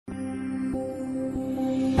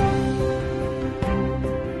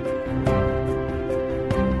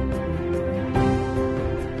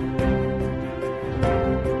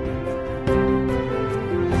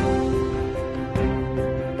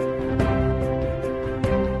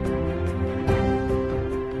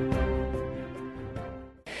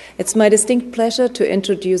It's my distinct pleasure to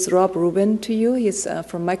introduce Rob Rubin to you. He's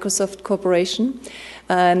from Microsoft Corporation,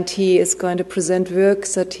 and he is going to present work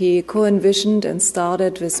that he co-envisioned and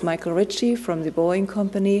started with Michael Ritchie from the Boeing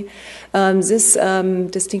Company. This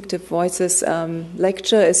Distinctive Voices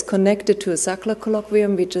lecture is connected to a Sackler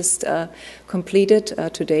colloquium we just completed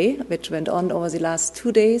today, which went on over the last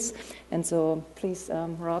 2 days. And so please,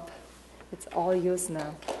 Rob, it's all yours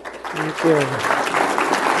now. Thank you.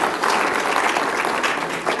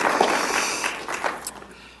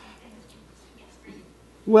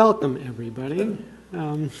 Welcome, everybody.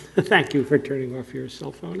 Thank you for turning off your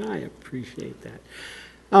cell phone. I appreciate that.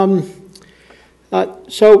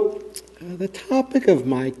 So the topic of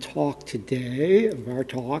my talk today, of our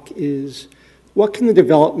talk, is what can the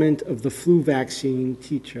development of the flu vaccine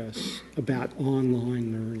teach us about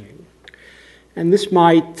online learning? And this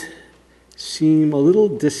might seem a little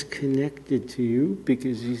disconnected to you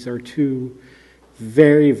because these are two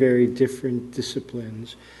very, very different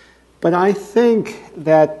disciplines. But I think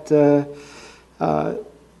that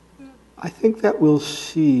we'll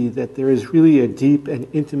see that there is really a deep and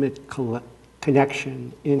intimate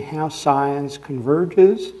connection in how science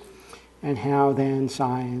converges and how then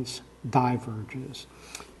science diverges.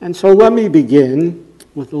 And so let me begin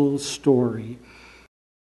with a little story.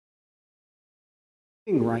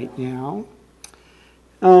 Right now,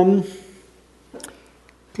 can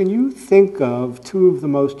you think of two of the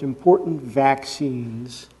most important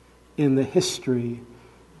vaccines in the history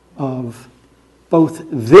of both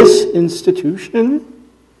this institution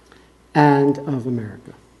and of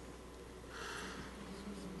America?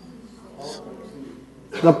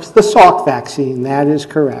 The Salk vaccine, that is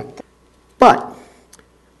correct. But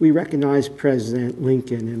we recognize President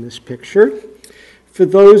Lincoln in this picture. For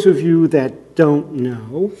those of you that don't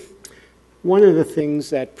know, one of the things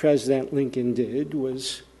that President Lincoln did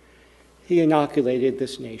was he inoculated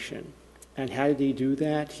this nation. And how did he do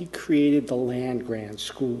that? He created the land-grant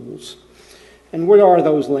schools. And what are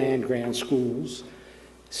those land-grant schools?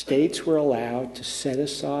 States were allowed to set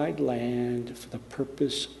aside land for the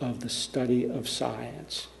purpose of the study of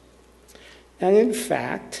science. And in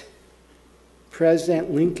fact,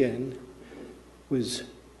 President Lincoln was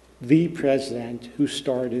the president who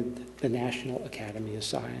started the National Academy of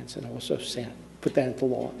Science and also put that into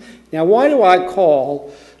law. Now, why do I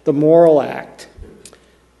call the Morrill Act,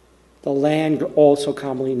 the land, also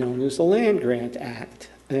commonly known as the Land Grant Act,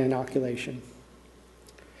 an inoculation?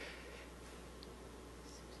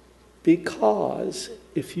 Because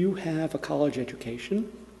if you have a college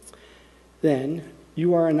education, then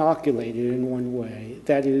you are inoculated in one way.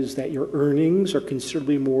 That is that your earnings are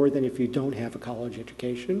considerably more than if you don't have a college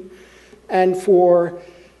education. And for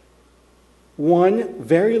one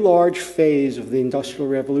very large phase of the Industrial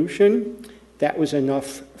Revolution, that was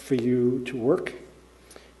enough for you to work,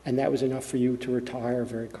 and that was enough for you to retire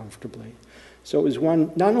very comfortably. So it was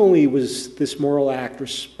one, not only was this Morrill Act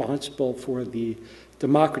responsible for the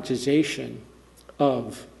democratization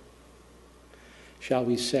of, shall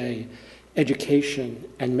we say, education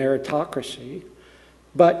and meritocracy,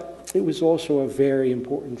 but it was also a very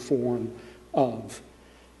important form of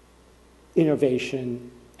innovation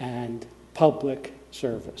and public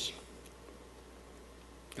service.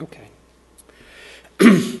 Okay.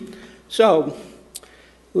 So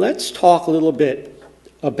let's talk a little bit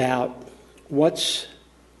about what's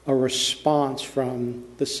a response from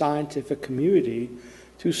the scientific community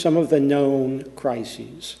to some of the known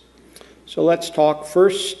crises. So let's talk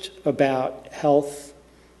first about health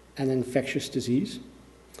and infectious disease.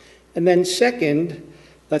 And then second,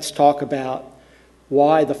 let's talk about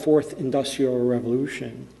why the Fourth Industrial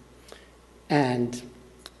Revolution and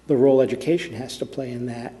the role education has to play in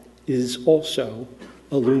that is also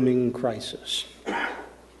a looming crisis.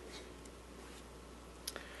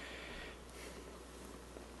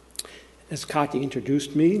 As Kati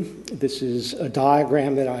introduced me, this is a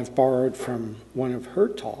diagram that I've borrowed from one of her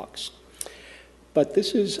talks. But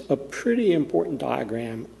this is a pretty important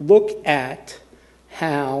diagram. Look at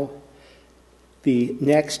how the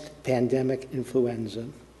next pandemic, influenza,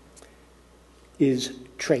 is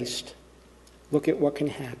traced. Look at what can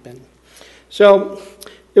happen. So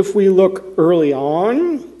if we look early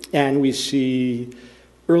on, and we see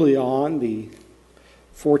early on the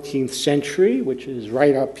 14th century, which is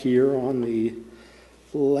right up here on the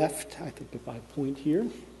left, I think if I point here.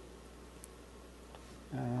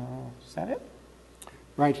 Is that it?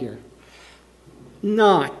 Right here.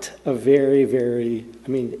 Not a very, very,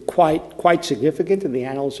 quite significant in the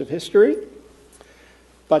annals of history,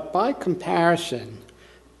 but by comparison,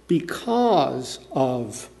 because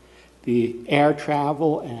of the air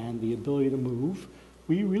travel and the ability to move,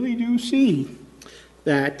 we really do see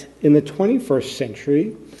that in the 21st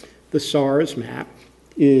century, the SARS map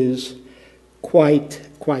is quite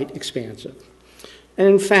expansive. And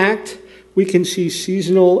in fact, we can see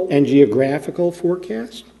seasonal and geographical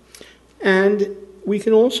forecasts, and we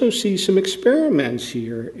can also see some experiments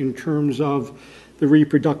here in terms of the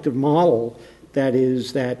reproductive model, that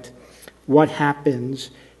is, that what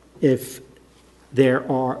happens if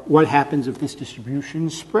this distribution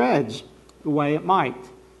spreads the way it might.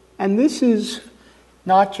 And this is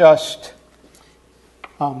not just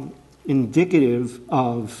indicative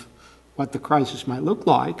of what the crisis might look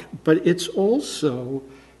like, but it's also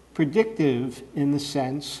predictive in the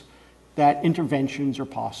sense that interventions are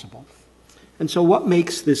possible. And so what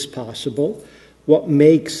makes this possible? What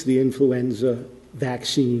makes the influenza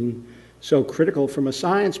vaccine so critical from a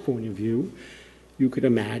science point of view, you could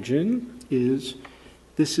imagine, is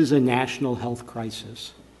this is a national health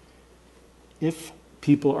crisis if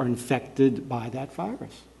people are infected by that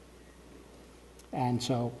virus. And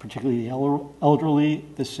so particularly the elderly,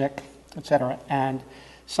 the sick, etc. And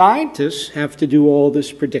scientists have to do all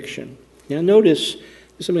this prediction. Now notice, this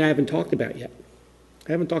is something I haven't talked about yet.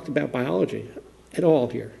 I haven't talked about biology at all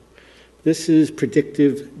here. This is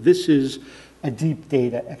predictive. This is a deep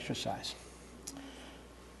data exercise.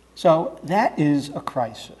 So that is a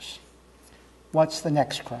crisis. What's the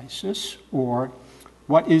next crisis? Or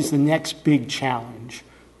what is the next big challenge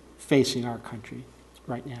facing our country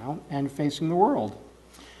right now and facing the world?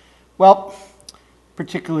 Well,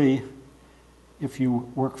 particularly if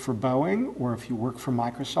you work for Boeing or if you work for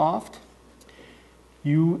Microsoft,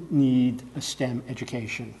 you need a STEM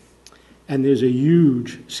education. And there's a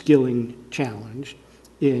huge skilling challenge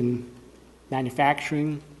in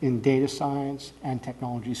manufacturing, in data science, and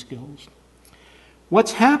technology skills.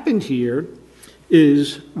 What's happened here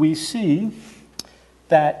is we see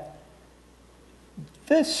that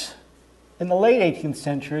this, in the late 18th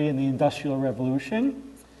century, in the Industrial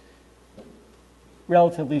Revolution,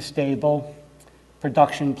 relatively stable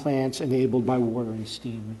production plants enabled by water and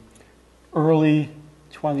steam. Early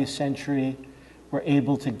 20th century, we're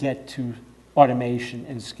able to get to automation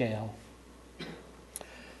and scale.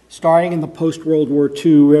 Starting in the post-World War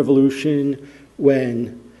II revolution,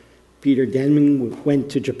 when Peter Denman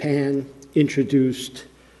went to Japan, introduced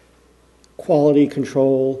quality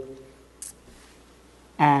control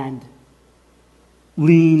and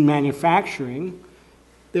lean manufacturing,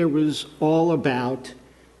 there was all about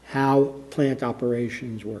how plant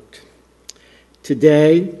operations worked.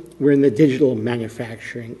 Today, we're in the digital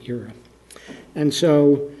manufacturing era. And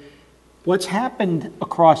so what's happened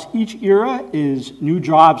across each era is new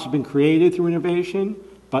jobs have been created through innovation,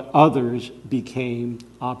 but others became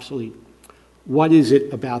obsolete. What is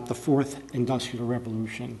it about the fourth industrial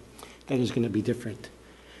revolution that is going to be different?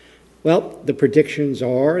 Well, the predictions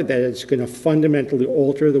are that it's going to fundamentally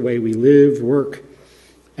alter the way we live, work,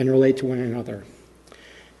 and relate to one another.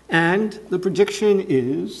 And the prediction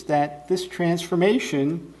is that this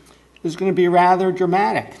transformation is going to be rather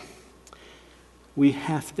dramatic. We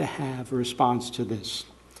have to have a response to this.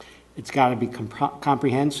 It's got to be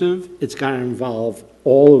comprehensive, it's got to involve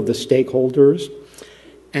all of the stakeholders,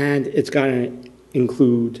 and it's got to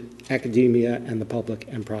include academia and the public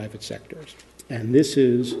and private sectors. And this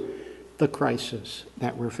is the crisis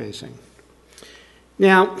that we're facing.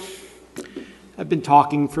 Now, I've been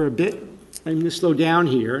talking for a bit. I'm going to slow down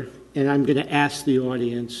here, and I'm going to ask the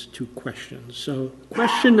audience 2 questions. So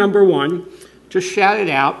question number 1, just shout it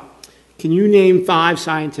out. Can you name 5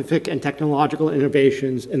 scientific and technological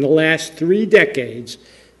innovations in the last 3 decades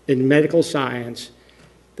in medical science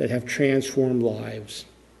that have transformed lives?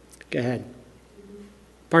 Go ahead.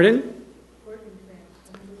 Pardon?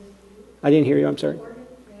 I didn't hear you, I'm sorry.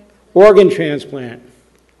 Organ transplant.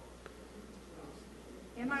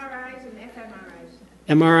 MRIs and fMRIs.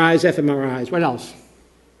 MRIs, fMRIs. What else?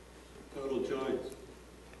 Total joints.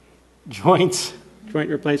 Joints, joint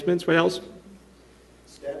replacements. What else?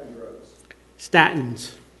 Statin drugs.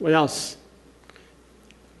 Statins. What else?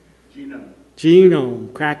 Genome.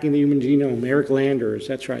 Genome, cracking the human genome. Eric Landers,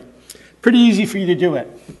 that's right. Pretty easy for you to do it.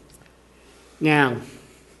 Now,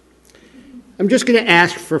 I'm just going to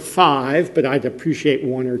ask for 5, but I'd appreciate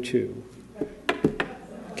 1 or 2.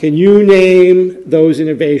 Can you name those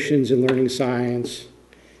innovations in learning science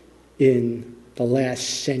in the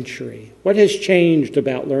last century? What has changed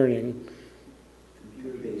about learning?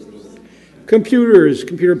 Computers,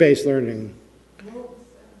 computer-based learning.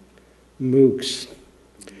 MOOCs.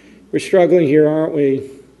 We're struggling here, aren't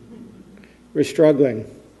we? We're struggling.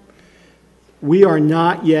 We are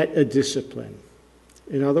not yet a discipline.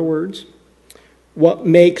 In other words, what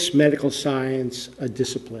makes medical science a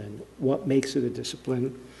discipline, what makes it a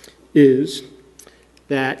discipline, is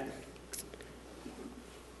that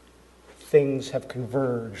things have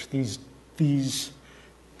converged. These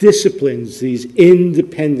disciplines, these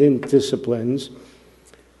independent disciplines,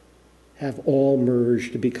 have all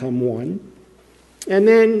merged to become one. And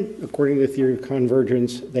then, according to the theory of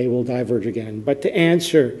convergence, they will diverge again. But to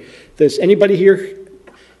answer this, anybody here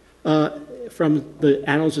from the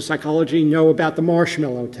Annals of Psychology know about the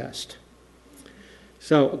marshmallow test?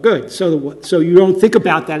 So, good. So you don't think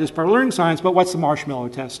about that as part of learning science, but what's the marshmallow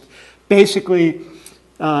test? Basically,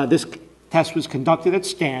 this test was conducted at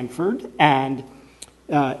Stanford, and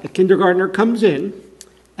a kindergartner comes in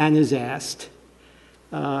and is asked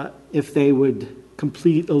if they would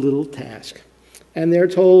complete a little task. And they're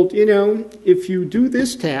told, if you do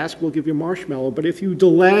this task, we'll give you a marshmallow, but if you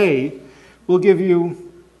delay, we'll give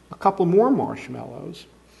you a couple more marshmallows.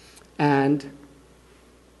 And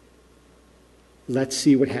let's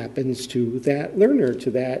see what happens to that learner,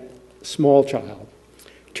 to that small child.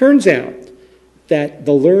 Turns out that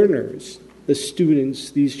the learners, the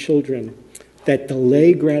students, these children that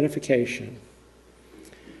delay gratification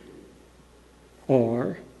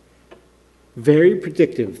are very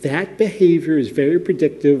predictive. That behavior is very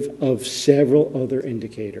predictive of several other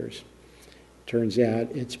indicators. Turns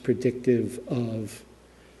out it's predictive of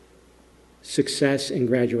success in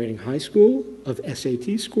graduating high school, of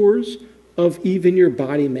SAT scores, of even your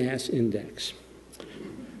body mass index.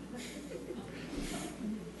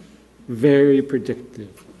 Very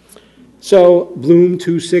predictive. So Bloom,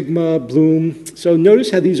 2 sigma, Bloom. So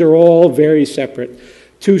notice how these are all very separate.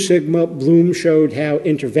 2 sigma, Bloom showed how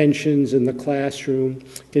interventions in the classroom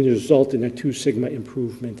can result in a 2 sigma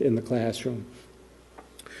improvement in the classroom.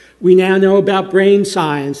 We now know about brain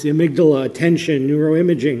science, the amygdala, attention,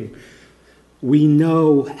 neuroimaging. We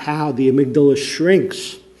know how the amygdala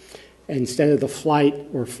shrinks instead of the flight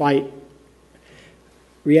or fight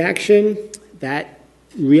reaction. That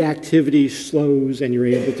reactivity slows and you're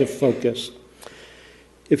able to focus.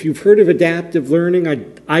 If you've heard of adaptive learning,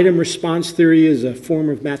 item response theory is a form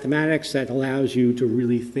of mathematics that allows you to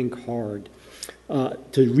really think hard, to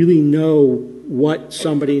really know what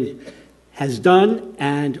somebody has done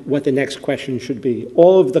and what the next question should be.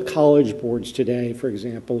 All of the college boards today, for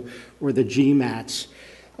example, or the GMATs,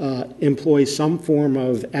 employ some form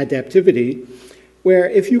of adaptivity where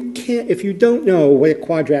if you don't know what a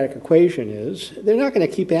quadratic equation is, they're not going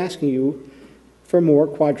to keep asking you for more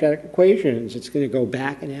quadratic equations. It's going to go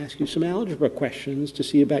back and ask you some algebra questions to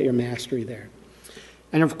see about your mastery there.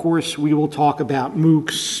 And of course, we will talk about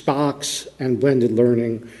MOOCs, SPOCs, and blended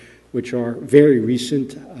learning, which are very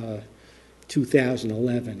recent,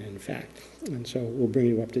 2011, in fact. And so we'll bring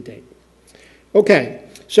you up to date. Okay,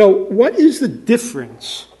 so what is the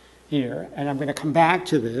difference here? And I'm going to come back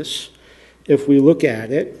to this if we look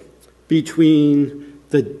at it, between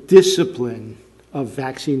the discipline of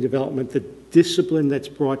vaccine development, the discipline that's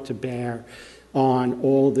brought to bear on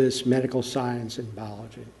all this medical science and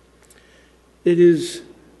biology. It is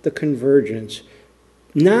the convergence.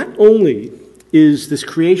 Not only is this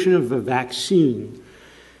creation of a vaccine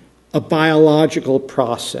a biological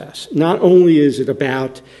process, not only is it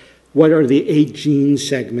about what are the 8 gene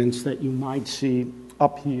segments that you might see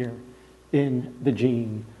up here in the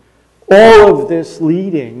gene, all of this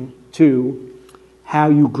leading to how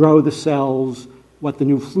you grow the cells, what the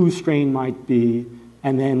new flu strain might be,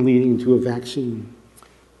 and then leading to a vaccine.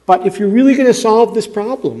 But if you're really going to solve this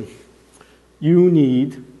problem, you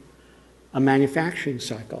need a manufacturing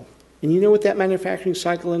cycle. And you know what that manufacturing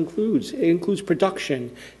cycle includes? It includes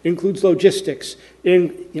production, it includes logistics,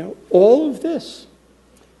 all of this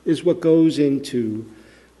is what goes into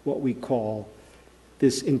what we call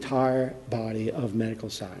this entire body of medical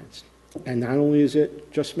science. And not only is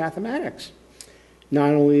it just mathematics, not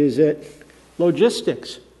only is it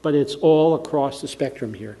logistics, but it's all across the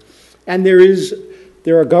spectrum here. And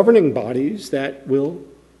there are governing bodies that will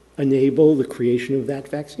enable the creation of that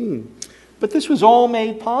vaccine. But this was all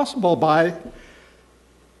made possible by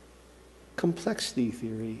complexity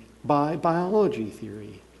theory, by biology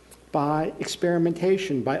theory, by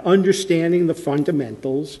experimentation, by understanding the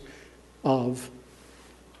fundamentals of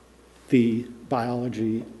the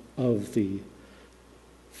biology of the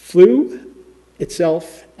flu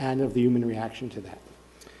itself and of the human reaction to that.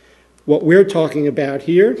 What we're talking about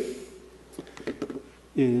here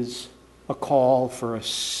is a call for a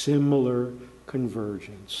similar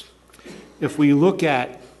convergence. If we look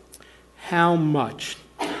at how much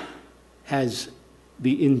has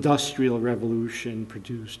the Industrial Revolution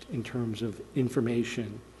produced in terms of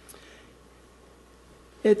information,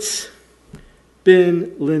 it's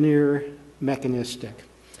been linear mechanistic.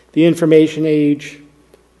 The information age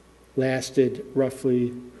lasted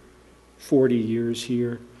roughly 40 years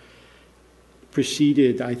here,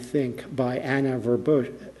 preceded, I think, by Anna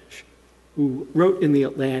Verbush, who wrote in The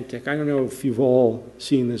Atlantic. I don't know if you've all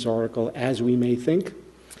seen this article, As We May Think.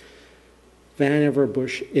 Vanna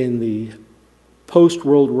Verbush in the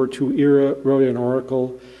post-World War II era wrote an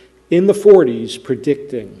article in the 40s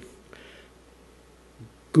predicting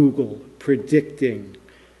Google, predicting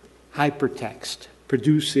hypertext,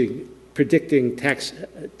 predicting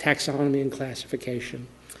taxonomy and classification.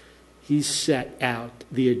 He set out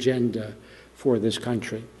the agenda for this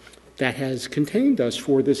country that has contained us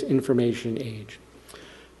for this information age.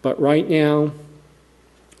 But right now,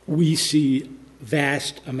 we see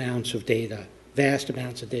vast amounts of data.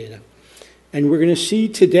 And we're going to see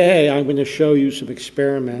today, I'm going to show you some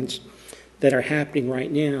experiments that are happening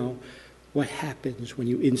right now. What happens when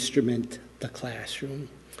you instrument the classroom?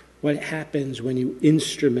 What happens when you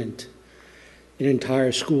instrument an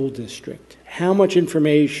entire school district? How much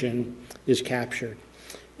information is captured?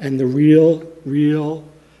 And the real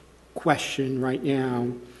question right now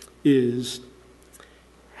is,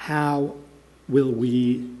 how will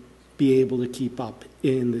we be able to keep up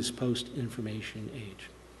in this post-information age?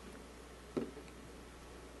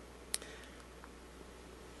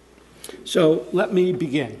 So let me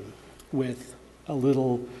begin with a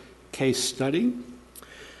little case study.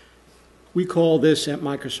 We call this at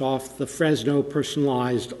Microsoft the Fresno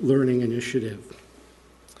Personalized Learning Initiative.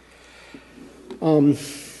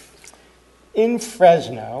 In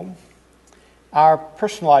Fresno, our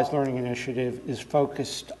Personalized Learning Initiative is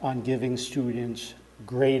focused on giving students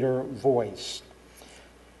greater voice.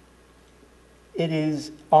 It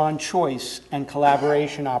is on choice and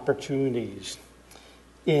collaboration opportunities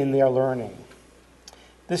in their learning.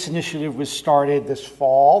 This initiative was started this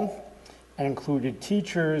fall and included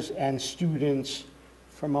teachers and students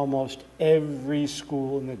from almost every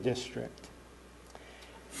school in the district.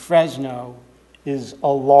 Fresno is a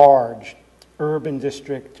large urban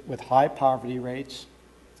district with high poverty rates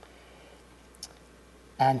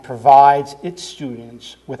and provides its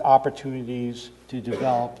students with opportunities to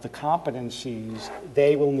develop the competencies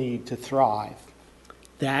they will need to thrive.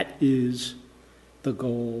 That is the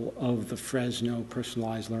goal of the Fresno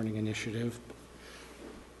Personalized Learning Initiative,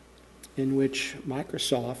 in which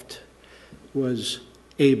Microsoft was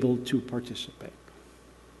able to participate.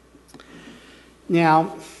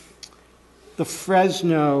 Now, the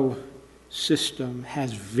Fresno system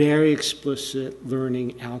has very explicit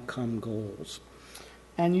learning outcome goals.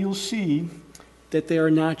 And you'll see that they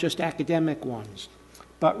are not just academic ones,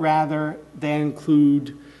 but rather they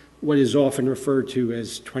include what is often referred to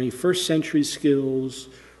as 21st century skills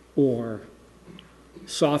or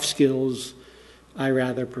soft skills. I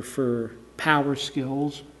rather prefer power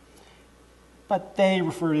skills, but they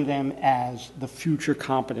refer to them as the future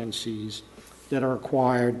competencies that are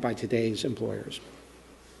required by today's employers.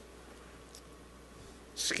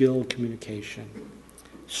 Skill communication,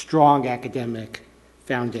 strong academic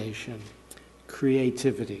foundation,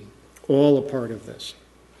 creativity, all a part of this.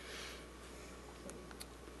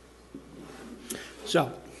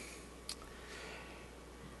 So,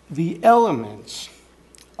 the elements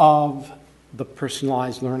of the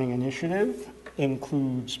Personalized Learning Initiative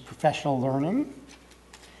includes professional learning.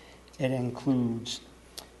 It includes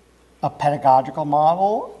a pedagogical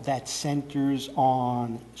model that centers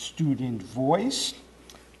on student voice,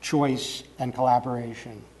 choice, and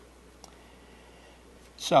collaboration.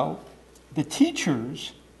 So the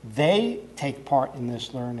teachers, they take part in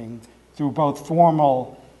this learning through both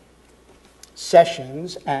formal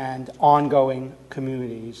sessions and ongoing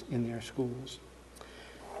communities in their schools.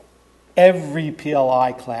 Every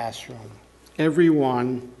PLI classroom,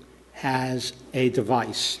 everyone has a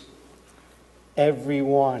device. Every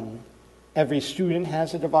student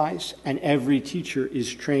has a device, and every teacher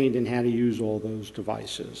is trained in how to use all those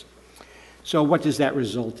devices. So what does that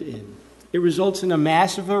result in? It results in a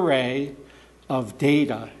massive array of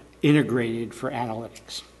data integrated for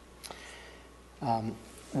analytics.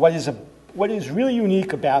 What is really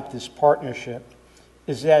unique about this partnership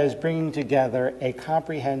is that it's bringing together a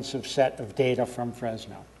comprehensive set of data from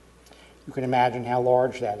Fresno. You can imagine how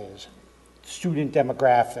large that is. Student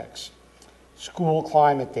demographics, school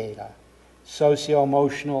climate data,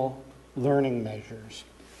 socio-emotional learning measures.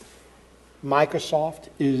 Microsoft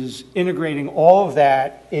is integrating all of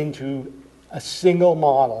that into a single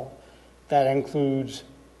model that includes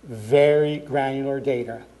very granular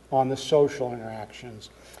data on the social interactions,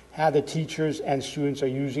 how the teachers and students are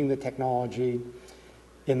using the technology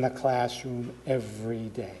in the classroom every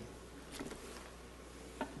day.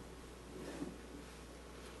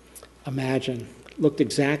 Imagine, looked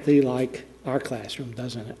exactly like our classroom,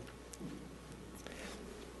 doesn't it?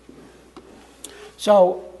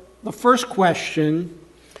 So the first question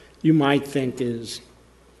you might think is,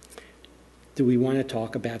 do we want to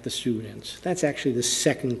talk about the students? That's actually the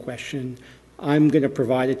second question. I'm going to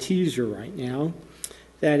provide a teaser right now.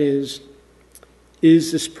 That is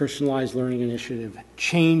this personalized learning initiative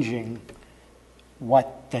changing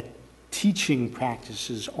what the teaching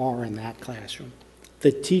practices are in that classroom?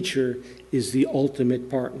 The teacher is the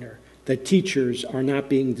ultimate partner. The teachers are not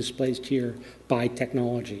being displaced here by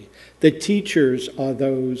technology. The teachers are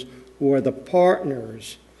those who are the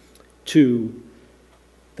partners to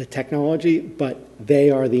the technology, but they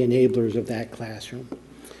are the enablers of that classroom.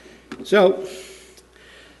 So,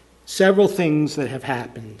 several things that have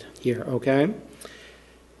happened here, okay?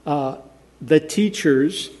 The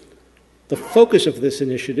teachers, the focus of this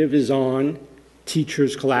initiative is on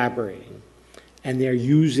teachers collaborating, and they're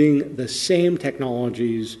using the same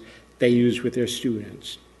technologies they use with their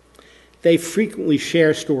students. They frequently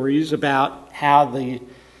share stories about how the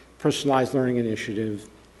personalized learning initiative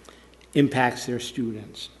impacts their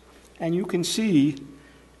students. And you can see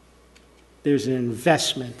there's an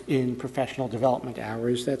investment in professional development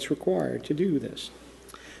hours that's required to do this.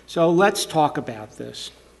 So let's talk about this.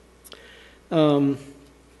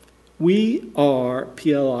 We are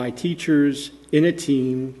PLI teachers in a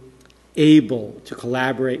team able to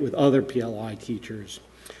collaborate with other PLI teachers.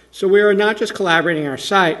 So we are not just collaborating our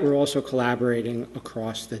site, we're also collaborating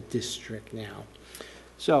across the district now.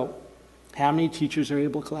 So how many teachers are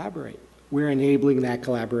able to collaborate? We're enabling that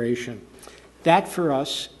collaboration. That for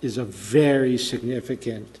us is a very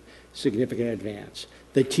significant advance.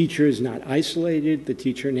 The teacher is not isolated. The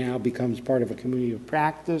teacher now becomes part of a community of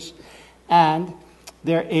practice, and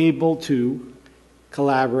they're able to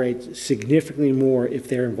collaborate significantly more if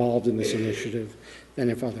they're involved in this initiative than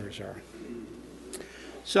if others are.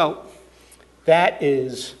 So that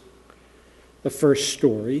is the first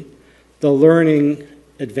story. The learning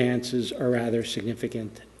advances are rather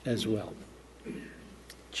significant as well.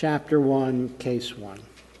 Chapter 1, Case 1.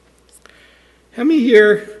 How many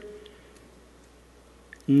here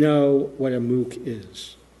know what a MOOC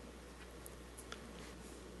is?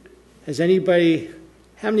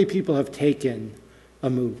 How many people have taken a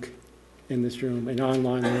MOOC in this room, an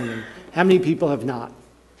online learning? How many people have not?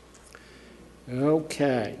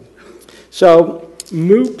 Okay. So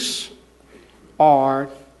MOOCs are,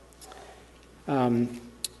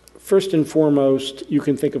 first and foremost, you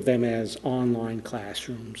can think of them as online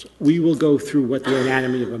classrooms. We will go through what the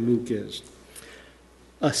anatomy of a MOOC is.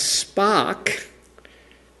 A SPOC,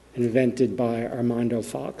 invented by Armando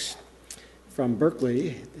Fox from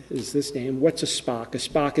Berkeley, is this name. What's a SPOC? A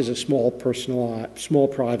SPOC is a small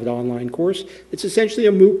private online course. It's essentially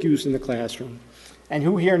a MOOC used in the classroom. And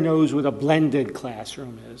who here knows what a blended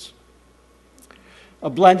classroom is? A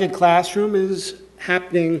blended classroom is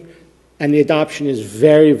happening, and the adoption is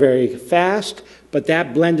very, very fast, but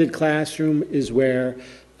that blended classroom is where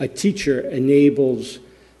a teacher enables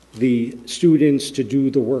the students to do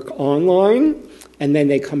the work online, and then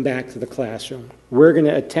they come back to the classroom. We're going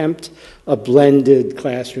to attempt a blended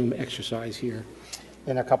classroom exercise here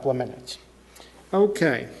in a couple of minutes.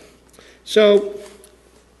 Okay, so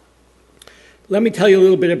let me tell you a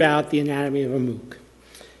little bit about the anatomy of a MOOC.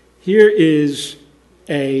 Here is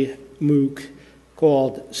a MOOC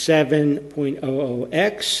called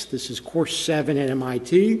 7.00X. This is Course 7 at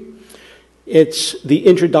MIT. It's the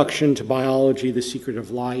Introduction to Biology, The Secret of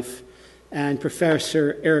Life. And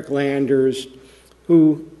Professor Eric Landers,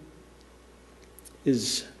 who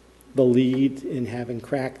is the lead in having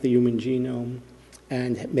cracked the human genome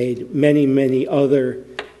and made many, many other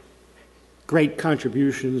great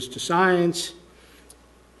contributions to science,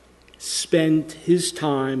 spent his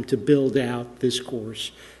time to build out this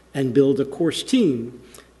course and build a course team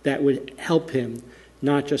that would help him,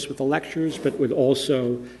 not just with the lectures, but would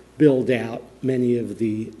also build out many of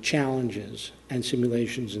the challenges and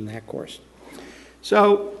simulations in that course.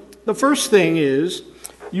 So the first thing is,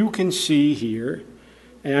 you can see here,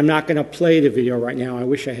 and I'm not going to play the video right now. I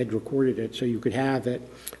wish I had recorded it so you could have it.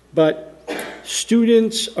 But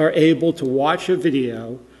students are able to watch a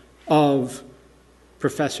video of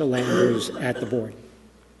Professor Landers at the board.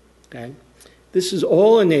 Okay? This is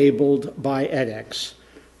all enabled by edX.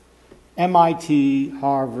 MIT,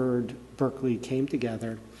 Harvard, Berkeley came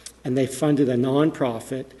together, and they funded a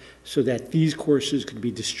nonprofit so that these courses could be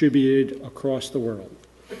distributed across the world.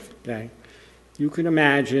 Okay? You can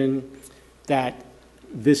imagine that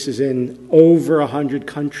this is in over 100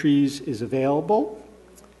 countries is available,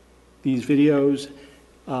 these videos.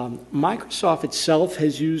 Microsoft itself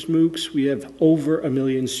has used MOOCs. We have over 1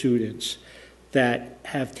 million students that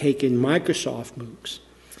have taken Microsoft MOOCs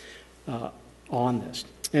on this.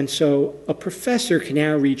 And so a professor can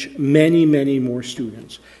now reach many, many more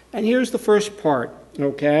students. And here's the first part,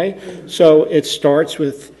 okay? So it starts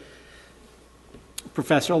with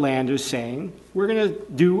Professor Landers saying, we're going to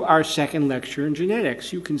do our second lecture in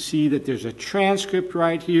genetics. You can see that there's a transcript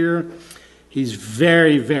right here. He's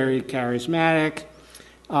very, very charismatic.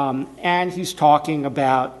 And he's talking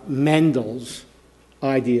about Mendel's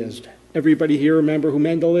ideas. Everybody here remember who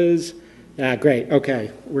Mendel is? Great,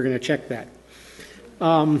 okay, we're going to check that.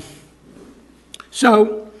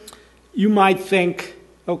 So you might think,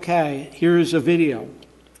 okay, here's a video.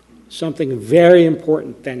 Something very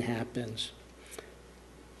important then happens.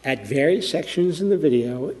 At various sections in the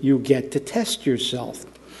video, you get to test yourself.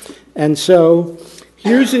 And so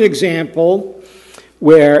here's an example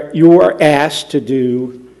where you are asked to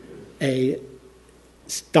do a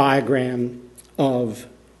diagram of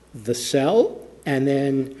the cell and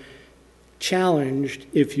then challenged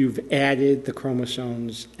if you've added the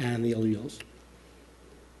chromosomes and the alleles.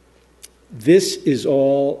 This is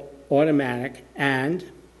all automatic, and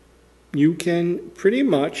you can pretty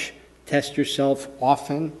much test yourself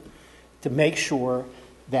often to make sure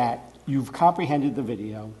that you've comprehended the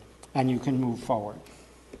video and you can move forward.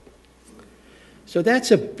 So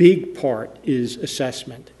that's a big part, is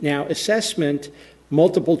assessment. Now, assessment,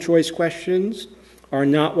 multiple choice questions are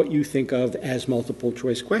not what you think of as multiple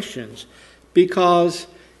choice questions, because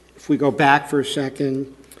if we go back for a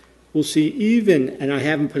second, we'll see even, and I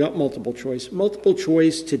haven't put up multiple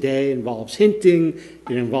choice today involves hinting,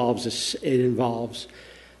 it involves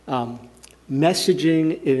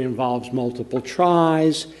messaging, it involves multiple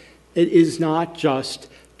tries. It is not just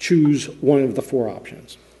choose one of the four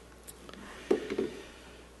options.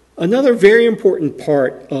 Another very important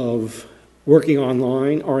part of working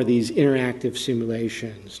online are these interactive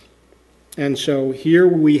simulations. And so here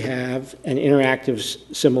we have an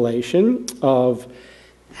interactive simulation of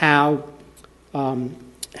how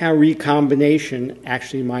recombination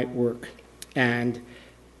actually might work and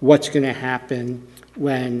what's going to happen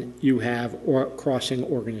when you have crossing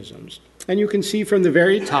organisms. And you can see from the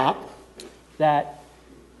very top that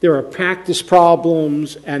there are practice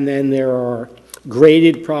problems and then there are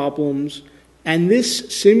graded problems. And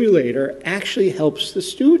this simulator actually helps the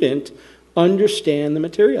student understand the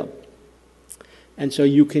material. And so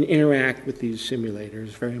you can interact with these simulators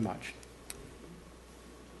very much.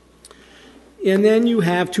 And then you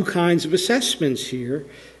have two kinds of assessments here.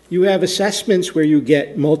 You have assessments where you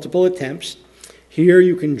get multiple attempts. Here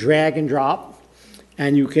you can drag and drop,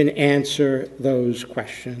 and you can answer those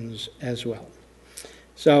questions as well.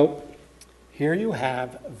 So here you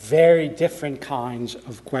have very different kinds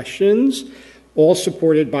of questions, all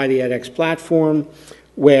supported by the edX platform,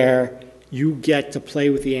 where you get to play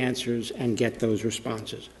with the answers and get those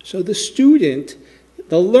responses. So the student,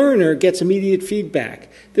 the learner, gets immediate feedback.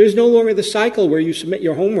 There's no longer the cycle where you submit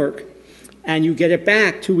your homework and you get it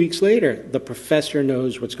back 2 weeks later. The professor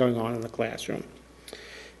knows what's going on in the classroom.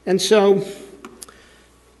 And so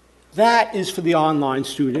that is for the online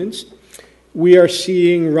students. We are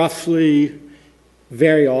seeing roughly,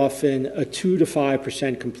 very often, a 2 to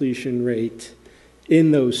 5% completion rate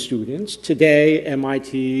in those students. Today,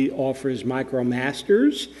 MIT offers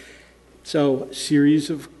MicroMasters, so a series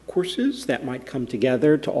of courses that might come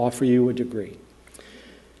together to offer you a degree.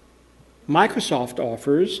 Microsoft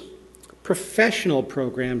offers professional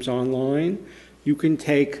programs online. You can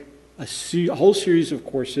take a whole series of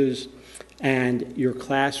courses and your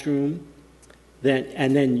classroom,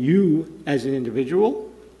 and then you, as an individual,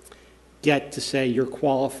 get to say you're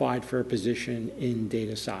qualified for a position in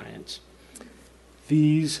data science.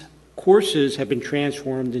 These courses have been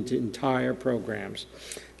transformed into entire programs,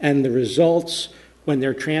 and the results, when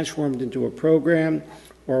they're transformed into a program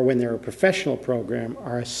or when they're a professional program,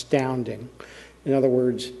 are astounding. In other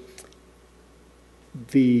words,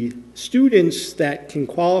 the students that can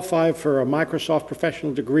qualify for a Microsoft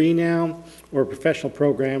professional degree now, or a professional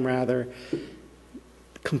program rather,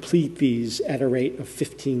 complete these at a rate of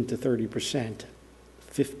 15 to 30%,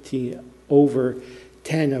 over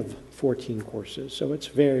 10 of 14 courses. So it's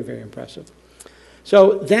very, very impressive.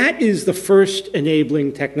 So that is the first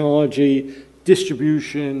enabling technology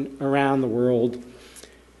distribution around the world.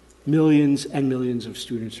 Millions and millions of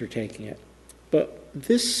students are taking it. But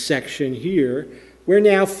this section here, we're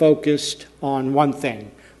now focused on one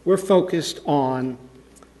thing. We're focused on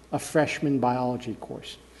a freshman biology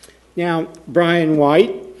course. Now, Brian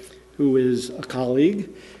White, who is a colleague,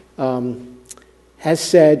 has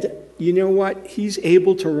said, you know what, he's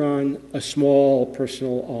able to run a small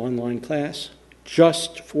personal online class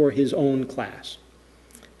just for his own class.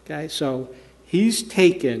 Okay, so he's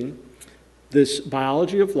taken this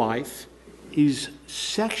biology of life He's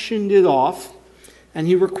sectioned it off, and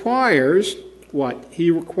he requires what?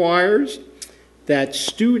 He requires that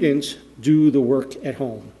students do the work at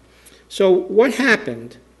home. So what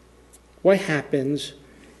happened? What happens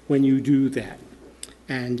when you do that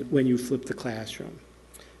and when you flip the classroom?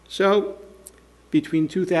 So between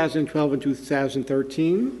 2012 and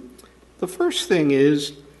 2013, the first thing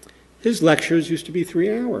is his lectures used to be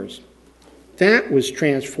 3 hours. That was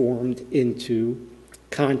transformed into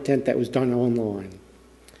content that was done online.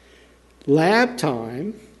 Lab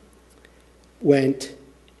time went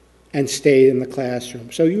and stayed in the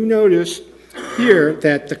classroom. So you notice here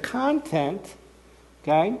that the content,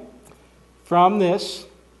 okay, from this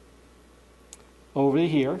over to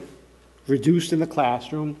here, reduced in the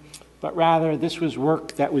classroom, but rather this was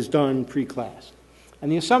work that was done pre-class.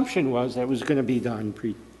 And the assumption was that it was going to be done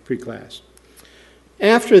pre-class.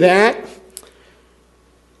 After that,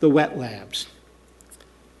 the wet labs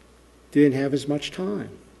didn't have as much time.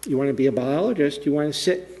 You want to be a biologist, you want to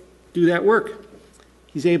sit, do that work.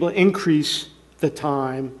 He's able to increase the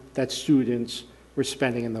time that students were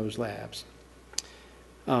spending in those labs.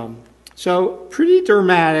 So pretty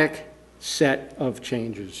dramatic set of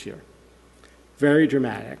changes here. Very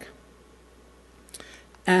dramatic.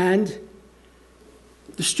 And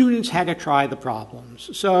the students had to try the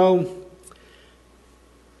problems. So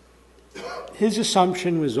his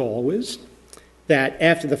assumption was always that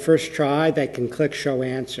after the first try, they can click Show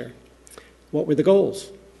Answer. What were the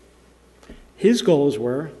goals? His goals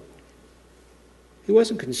were, he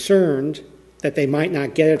wasn't concerned that they might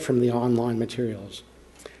not get it from the online materials.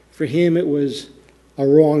 For him, it was a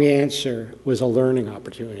wrong answer was a learning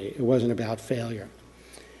opportunity. It wasn't about failure.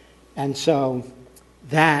 And so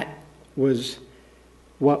that was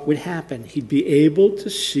what would happen. He'd be able to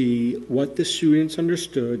see what the students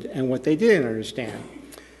understood and what they didn't understand.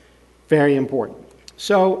 Very important.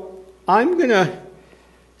 So I'm going to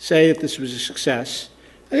say that this was a success.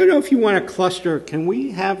 I don't know if you want to cluster. Can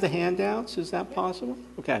we have the handouts? Is that possible?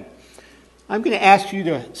 Okay. I'm going to ask you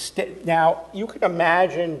to now, you could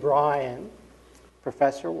imagine Brian,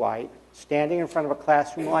 Professor White, standing in front of a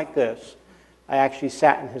classroom like this. I actually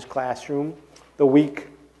sat in his classroom the week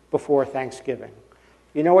before Thanksgiving.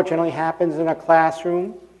 You know what generally happens in a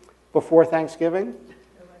classroom before Thanksgiving?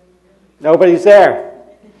 Nobody's there.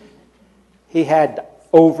 He had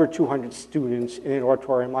over 200 students in an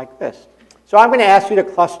auditorium like this. So I'm going to ask you to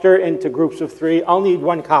cluster into groups of 3. I'll need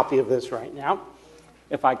 1 copy of this right now,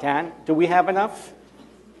 if I can. Do we have enough?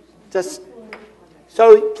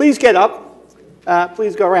 So please get up.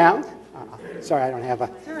 Please go around. Sorry, I don't have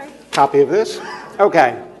a copy of this.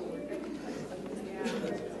 Okay.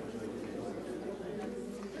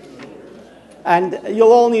 And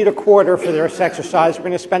you'll all need a quarter for this exercise. We're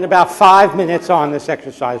going to spend about 5 minutes on this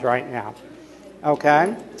exercise right now.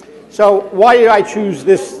 Okay? So why did I choose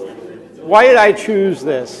this? Why did I choose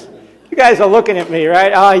this? You guys are looking at me,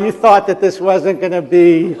 right? Oh, you thought that this wasn't going to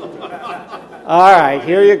be... All right,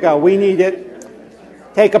 here you go. We need it.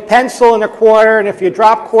 Take a pencil and a quarter, and if you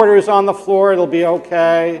drop quarters on the floor, it'll be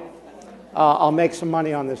okay. I'll make some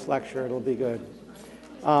money on this lecture. It'll be good.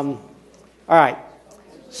 All right.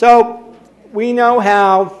 So we know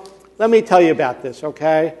how... Let me tell you about this,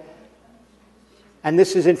 okay? And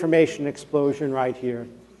this is information explosion right here.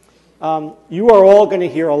 You are all going to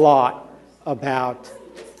hear a lot about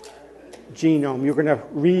genome. You're going to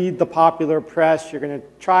read the popular press. You're going to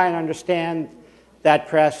try and understand that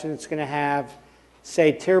press, and it's going to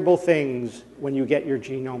say terrible things when you get your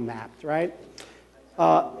genome mapped, right?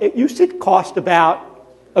 It used to cost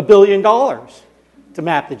about $1 billion to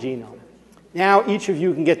map the genome. Now each of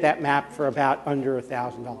you can get that mapped for about under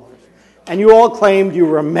 $1,000. And you all claimed you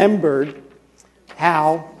remembered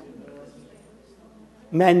how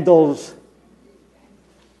Mendel's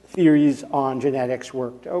theories on genetics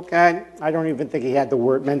worked, okay? I don't even think he had the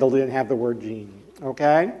word, Mendel didn't have the word gene,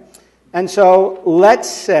 okay? And so let's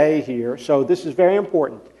say here, so this is very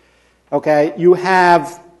important, okay? You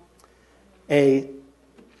have a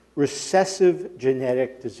recessive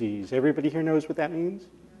genetic disease. Everybody here knows what that means?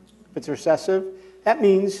 If it's recessive, that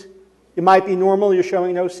means you might be normal, you're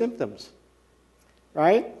showing no symptoms,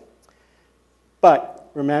 right? But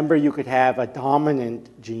remember, you could have a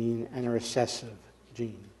dominant gene and a recessive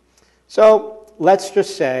gene. So let's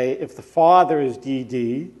just say if the father is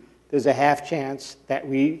DD, there's a half chance that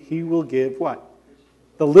he will give what?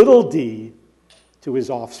 The little d to his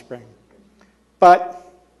offspring.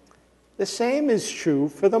 But the same is true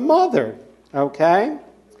for the mother, okay?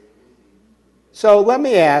 So let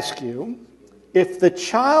me ask you, if the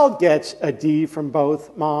child gets a D from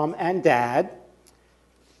both mom and dad,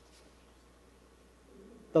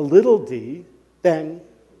 the little d then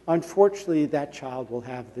unfortunately, that child will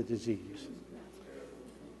have the disease.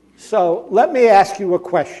 So let me ask you a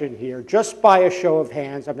question here, just by a show of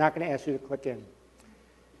hands. I'm not going to ask you to click in.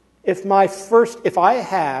 If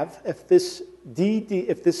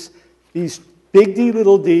these big D,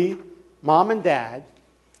 little d, mom and dad,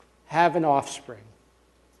 have an offspring,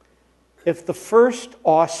 if the first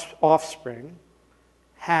offspring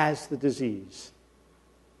has the disease,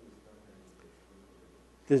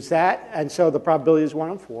 and so the probability is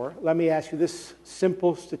 1 in 4. Let me ask you this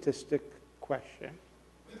simple statistic question.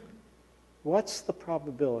 What's the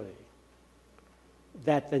probability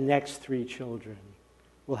that the next 3 children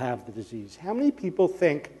will have the disease? How many people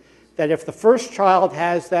think that if the first child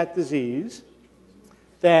has that disease,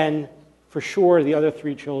 then for sure the other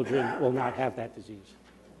 3 children will not have that disease?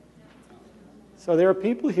 So there are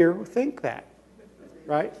people here who think that,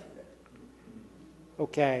 right?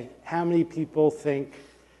 Okay, how many people think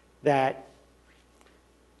that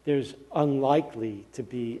there's unlikely to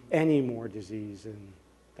be any more disease in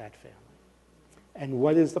that family? And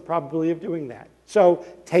what is the probability of doing that? So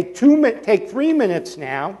take 3 minutes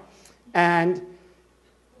now and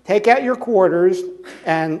take out your quarters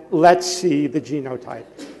and let's see the genotype.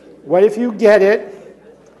 What if you get it?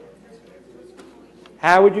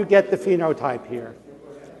 How would you get the phenotype here?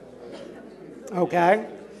 Okay.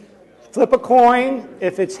 Flip a coin.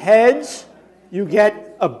 If it's heads, you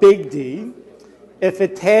get a big D. If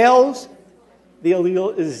it tails, the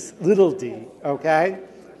allele is little d, okay?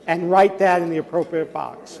 And write that in the appropriate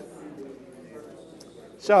box.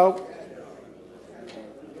 So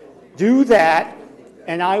do that,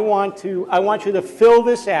 and I want you to fill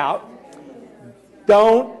this out.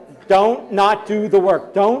 Don't not do the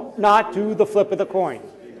work. Don't not do the flip of the coin.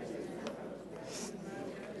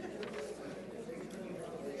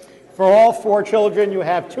 For all 4 children, you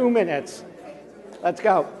have 2 minutes. Let's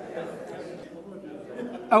go.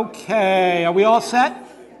 Okay, are we all set?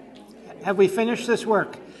 Have we finished this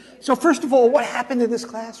work? So first of all, what happened in this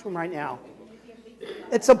classroom right now?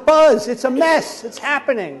 It's a buzz. It's a mess. It's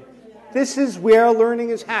happening. This is where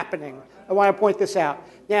learning is happening. I want to point this out.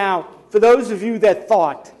 Now, for those of you that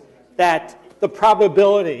thought that the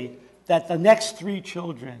probability that the next 3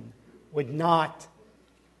 children would not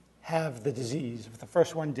have the disease, if the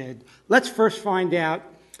first one did, let's first find out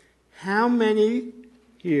how many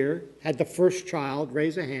here had the first child,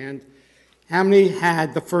 raise a hand. How many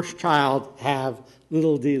had the first child have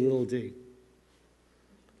little d, little d?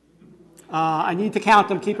 I need to count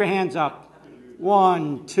them. Keep your hands up.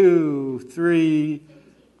 1, 2, 3,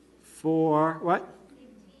 4. What?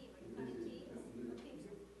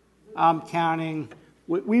 I'm counting.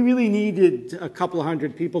 We really needed a couple of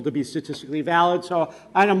hundred people to be statistically valid, so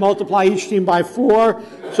I'm going to multiply each team by 4.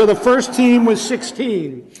 So the first team was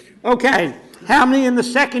 16. Okay, how many in the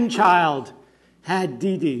second child had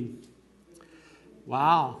DD?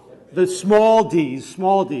 Wow. The small d's,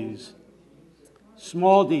 small d's.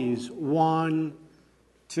 Small d's, 1,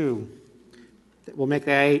 2. We'll make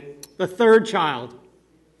that 8. The third child,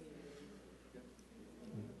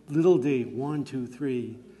 little d, 1, 2,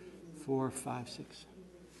 3, 4, 5, 6.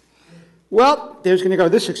 Well, there's going to go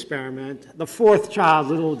this experiment. The fourth child,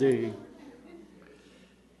 little d,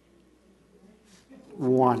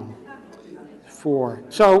 1, 4.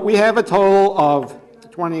 So we have a total of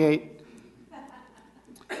 28.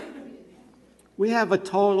 We have a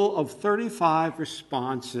total of 35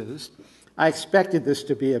 responses. I expected this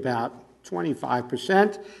to be about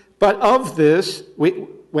 25%. But of this,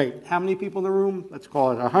 wait, how many people in the room? Let's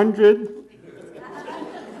call it 100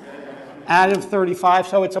 out of 35.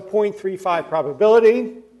 So it's a 0.35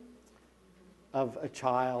 probability of a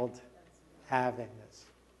child having this,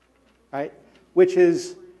 right? Which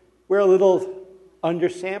is, we're a little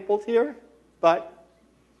undersampled here, but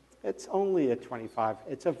it's only a 25.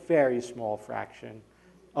 It's a very small fraction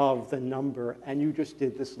of the number, and you just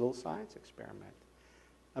did this little science experiment.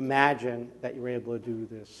 Imagine that you were able to do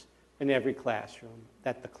this in every classroom,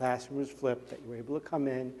 that the classroom was flipped, that you were able to come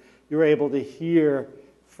in, you were able to hear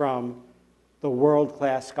from the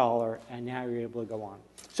world-class scholar, and now you're able to go on.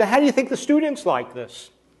 So how do you think the students like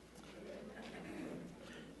this?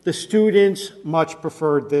 The students much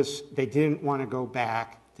preferred this. They didn't want to go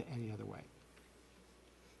back to any other way.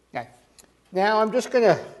 Okay. Now I'm just going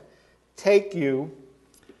to take you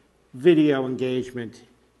video engagement.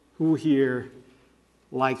 Who here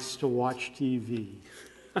likes to watch TV?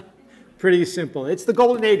 Pretty simple. It's the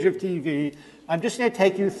golden age of TV. I'm just going to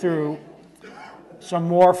take you through some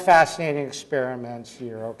more fascinating experiments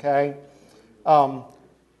here, okay?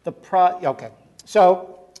 Okay.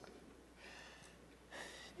 So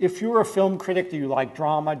if you're a film critic, do you like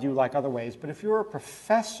drama? Do you like other ways? But if you're a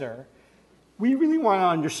professor, we really want to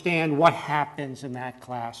understand what happens in that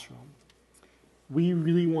classroom. We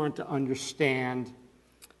really want to understand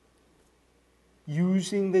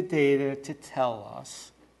using the data to tell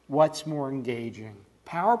us what's more engaging.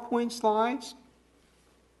 PowerPoint slides,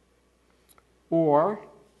 or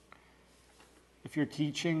if you're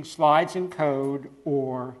teaching slides and code,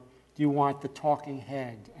 or do you want the talking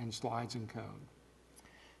head and slides and code?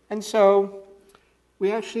 And so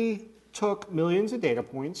we actually took millions of data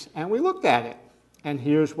points and we looked at it. And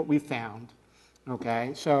here's what we found.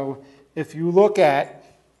 Okay, so if you look at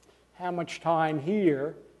how much time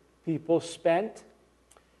here people spent,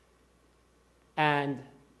 and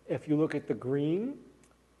if you look at the green,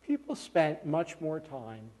 people spent much more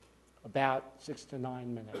time, about 6 to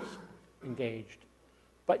 9 minutes engaged.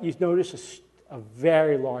 But you notice a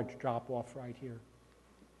very large drop-off right here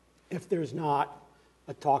if there's not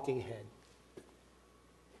a talking head.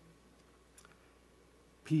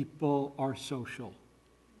 People are social.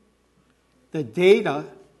 The data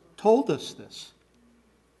told us this.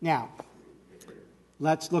 Now,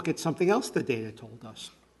 let's look at something else the data told us.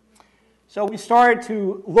 So we started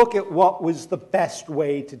to look at what was the best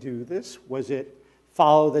way to do this. Was it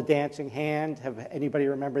follow the dancing hand? Have anybody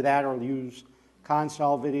remember that, or use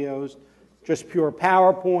console videos? Just pure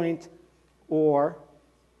PowerPoint, or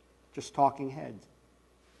just talking heads?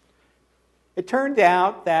 It turned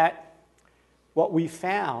out that what we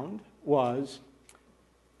found was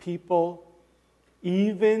people,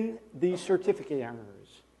 even the certificate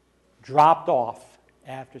earners, dropped off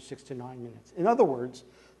after 6 to 9 minutes. In other words,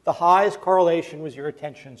 the highest correlation was your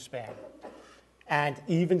attention span. And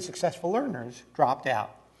even successful learners dropped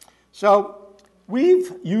out. So we've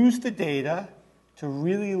used the data to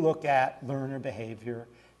really look at learner behavior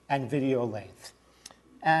and video length.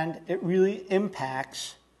 And it really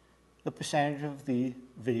impacts the percentage of the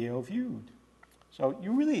video viewed. So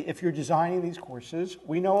you really, if you're designing these courses,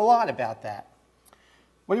 we know a lot about that.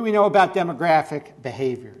 What do we know about demographic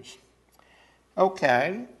behaviors?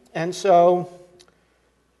 Okay, and so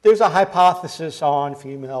there's a hypothesis on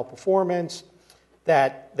female performance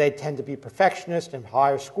that they tend to be perfectionists and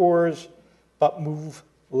higher scores, but move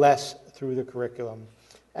less through the curriculum.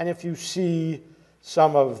 And if you see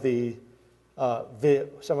some of the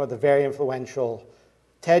very influential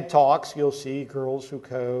TED Talks, you'll see Girls Who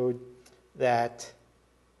Code that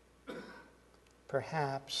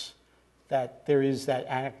perhaps that there is that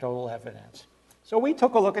anecdotal evidence. So we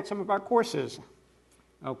took a look at some of our courses,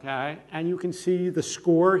 okay? And you can see the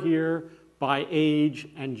score here by age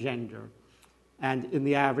and gender and in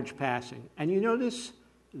the average passing. And you notice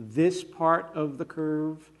this part of the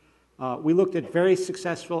curve, we looked at very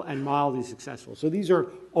successful and mildly successful. So these are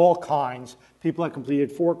all kinds. People that completed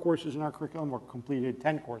 4 courses in our curriculum or completed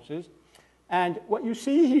 10 courses. And what you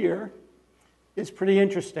see here is pretty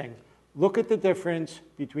interesting. Look at the difference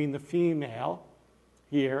between the female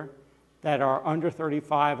here that are under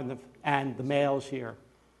 35 and the males here.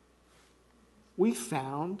 We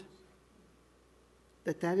found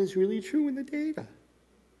that is really true in the data.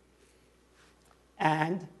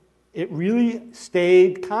 And it really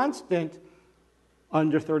stayed constant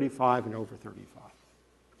under 35 and over 35.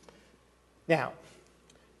 Now,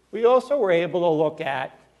 we also were able to look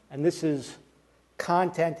at, and this is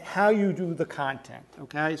content, how you do the content,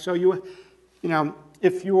 okay? So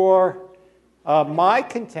if you're my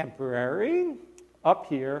contemporary up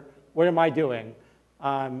here, what am I doing?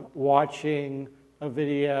 I'm watching a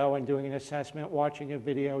video and doing an assessment, watching a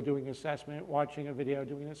video, doing an assessment, watching a video,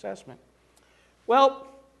 doing an assessment. Well,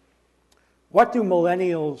 what do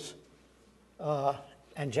millennials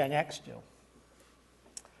and Gen X do?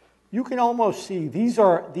 You can almost see these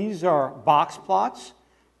are box plots,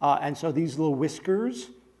 and so these little whiskers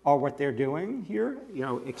are what they're doing here.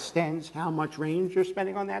 Extends how much range you're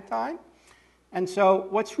spending on that time. And so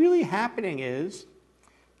what's really happening is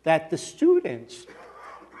that the students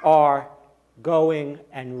are going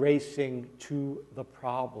and racing to the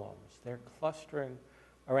problems. They're clustering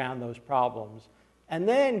around those problems and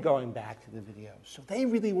then going back to the videos. So they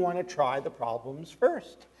really want to try the problems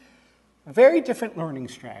first. A very different learning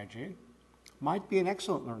strategy might be an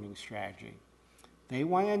excellent learning strategy. They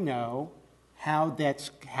want to know how they're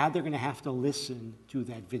going to have to listen to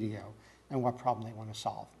that video and what problem they want to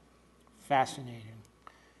solve. Fascinating.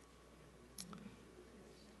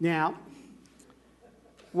 Now,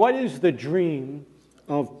 what is the dream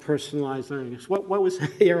of personalized learning? What was,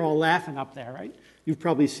 you're all laughing up there, right? You've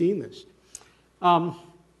probably seen this.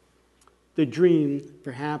 The dream,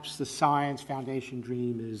 perhaps the science foundation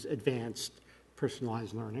dream, is advanced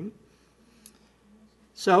personalized learning.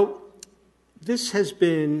 So this has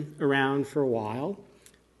been around for a while.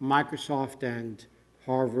 Microsoft and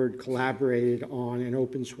Harvard collaborated on an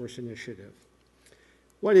open source initiative.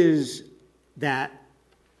 What is that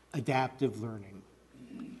adaptive learning?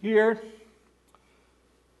 Here,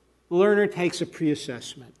 the learner takes a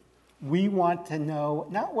pre-assessment. We want to know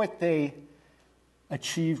not what they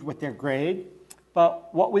achieved with their grade,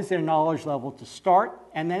 but what was their knowledge level to start.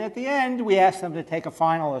 And then at the end, we ask them to take a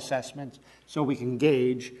final assessment so we can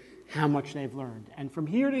gauge how much they've learned. And from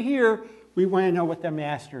here to here, we want to know what their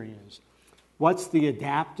mastery is. What's the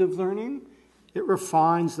adaptive learning? It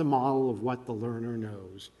refines the model of what the learner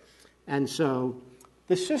knows. And so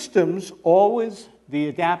the systems always, the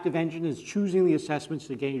adaptive engine is choosing the assessments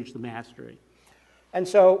to gauge the mastery. And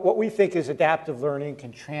so what we think is adaptive learning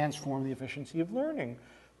can transform the efficiency of learning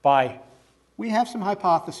by, we have some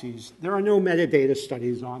hypotheses. There are no metadata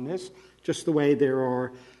studies on this, just the way there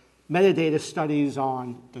are metadata studies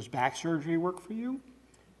on, does back surgery work for you?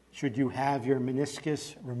 Should you have your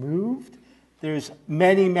meniscus removed? There's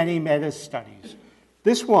many, many meta studies.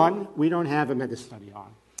 This one, we don't have a meta study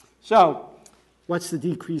on. So, what's the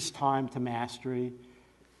decreased time to mastery?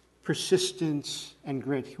 Persistence and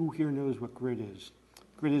grit. Who here knows what grit is?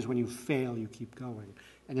 Grit is when you fail, you keep going.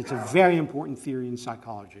 And it's a very important theory in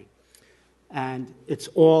psychology. And it's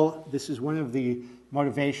all, this is one of the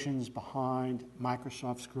motivations behind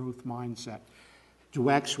Microsoft's growth mindset.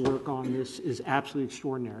 Dweck's work on this is absolutely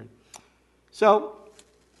extraordinary. So,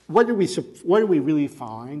 what do we really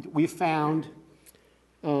find? We found,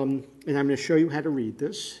 and I'm going to show you how to read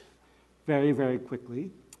this very, very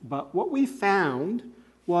quickly, but what we found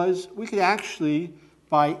was we could actually,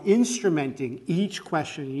 by instrumenting each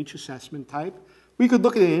question, each assessment type, we could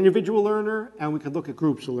look at an individual learner and we could look at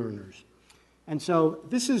groups of learners. And so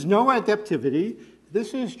this is no adaptivity,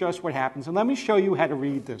 this is just what happens. And let me show you how to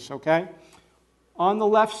read this, okay? On the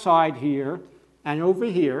left side here and over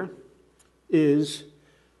here is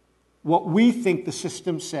what we think the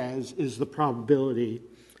system says is the probability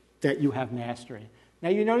that you have mastery. Now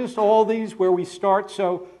you notice all these where we start,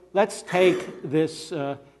 so let's take this,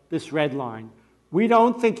 this red line. We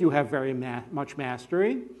don't think you have very much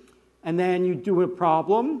mastery, and then you do a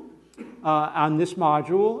problem on this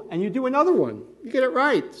module, and you do another one. You get it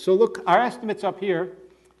right. So look, our estimate's up here,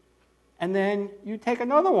 and then you take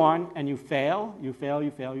another one, and you fail, you fail, you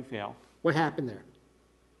fail, you fail. What happened there?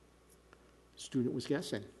 The student was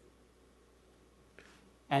guessing.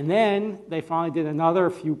 And then they finally did another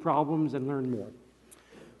few problems and learned more.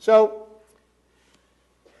 So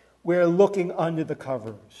we're looking under the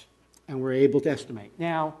covers, and we're able to estimate.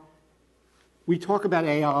 Now, we talk about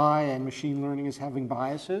AI and machine learning as having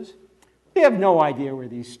biases. We have no idea where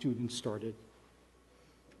these students started,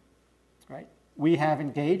 right? We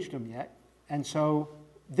haven't engaged them yet, and so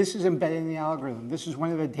this is embedded in the algorithm. This is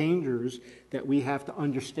one of the dangers that we have to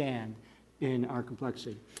understand in our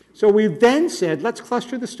complexity. So we've then said, let's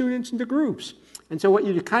cluster the students into groups. And so what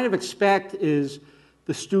you'd kind of expect is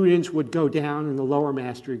the students would go down in the lower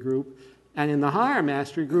mastery group, and in the higher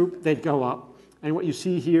mastery group, they'd go up. And what you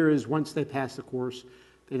see here is once they pass the course,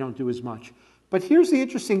 they don't do as much. But here's the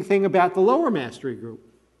interesting thing about the lower mastery group.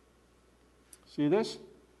 See this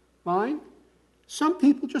line? Some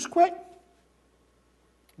people just quit.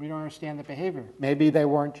 We don't understand the behavior. Maybe they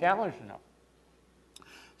weren't challenged enough.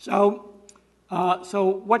 So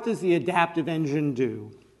what does the adaptive engine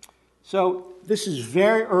do? So this is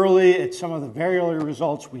very early. It's some of the very early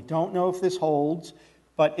results. We don't know if this holds,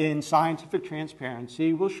 but in scientific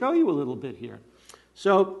transparency, we'll show you a little bit here.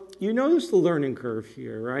 So you notice the learning curve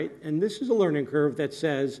here, right? And this is a learning curve that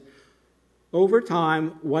says, over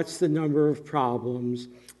time, what's the number of problems,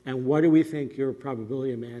 and what do we think your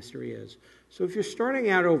probability of mastery is? So if you're starting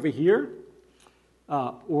out over here,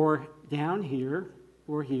 or down here,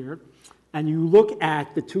 or here, and you look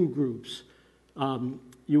at the two groups,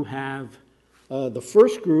 you have the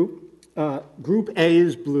first group, Group A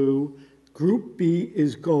is blue, Group B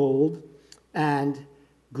is gold, and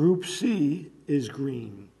Group C is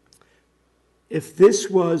green. If this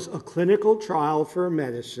was a clinical trial for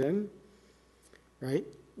medicine, right,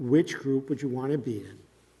 which group would you want to be in?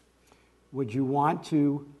 Would you want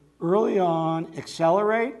to, early on,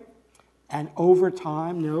 accelerate, and over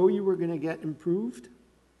time, know you were going to get improved?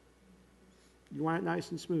 You want it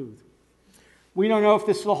nice and smooth. We don't know if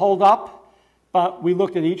this will hold up, but we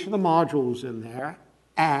looked at each of the modules in there,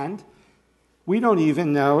 and we don't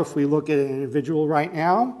even know if we look at an individual right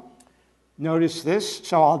now. Notice this,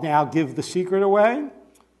 so I'll now give the secret away.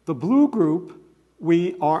 The blue group,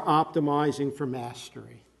 we are optimizing for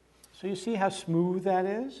mastery. So you see how smooth that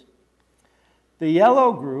is? The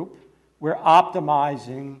yellow group, we're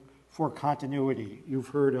optimizing for continuity. You've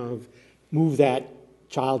heard of move that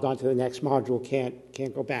child onto the next module,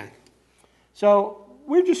 can't go back. So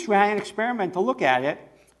we just ran an experiment to look at it,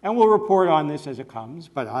 and we'll report on this as it comes,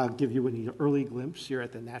 but I'll give you an early glimpse here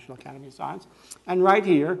at the National Academy of Science. And right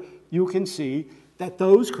here, you can see that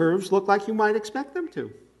those curves look like you might expect them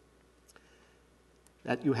to,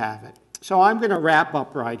 that you have it. So I'm going to wrap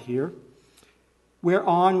up right here. We're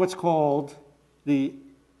on what's called the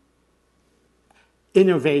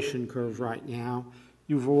innovation curve right now.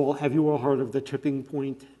 Have you all heard of the tipping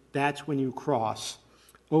point? That's when you cross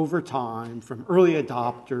over time from early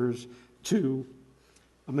adopters to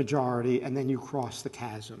a majority, and then you cross the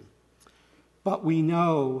chasm. But we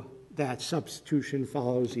know that substitution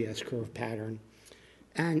follows the S-curve pattern,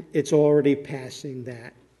 and it's already passing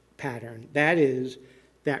that pattern. That is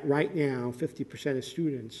that right now 50% of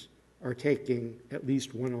students are taking at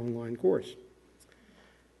least one online course.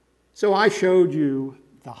 So I showed you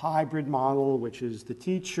the hybrid model, which is the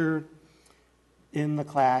teacher in the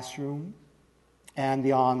classroom, and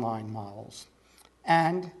the online models.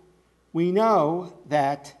 And we know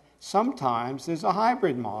that sometimes there's a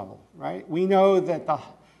hybrid model, right? We know that the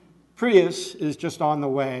Prius is just on the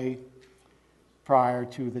way prior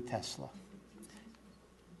to the Tesla.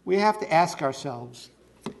 We have to ask ourselves,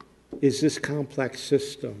 is this complex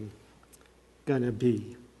system going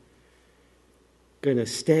to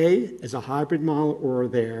stay as a hybrid model, or are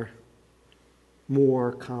there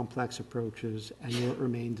more complex approaches and will it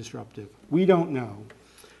remain disruptive? We don't know.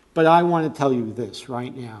 But I want to tell you this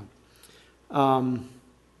right now.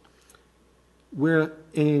 We're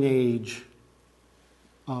in an age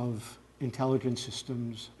of intelligent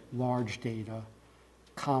systems, large data,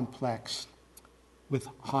 complex, with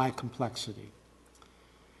high complexity.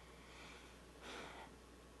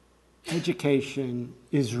 Education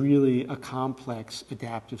is really a complex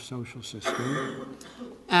adaptive social system,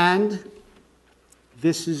 and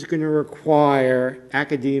this is going to require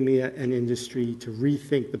academia and industry to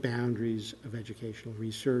rethink the boundaries of educational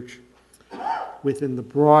research within the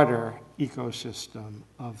broader ecosystem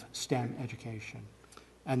of STEM education.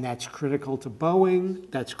 And that's critical to Boeing,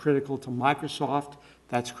 that's critical to Microsoft,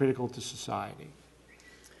 that's critical to society.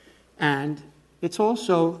 And it's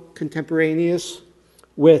also contemporaneous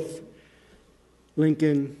with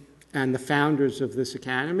Lincoln and the founders of this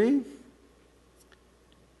academy,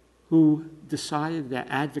 who decided that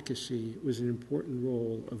advocacy was an important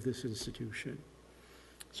role of this institution.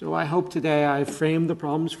 So I hope today I've framed the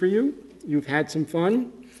problems for you. You've had some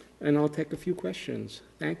fun, and I'll take a few questions.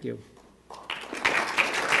 Thank you.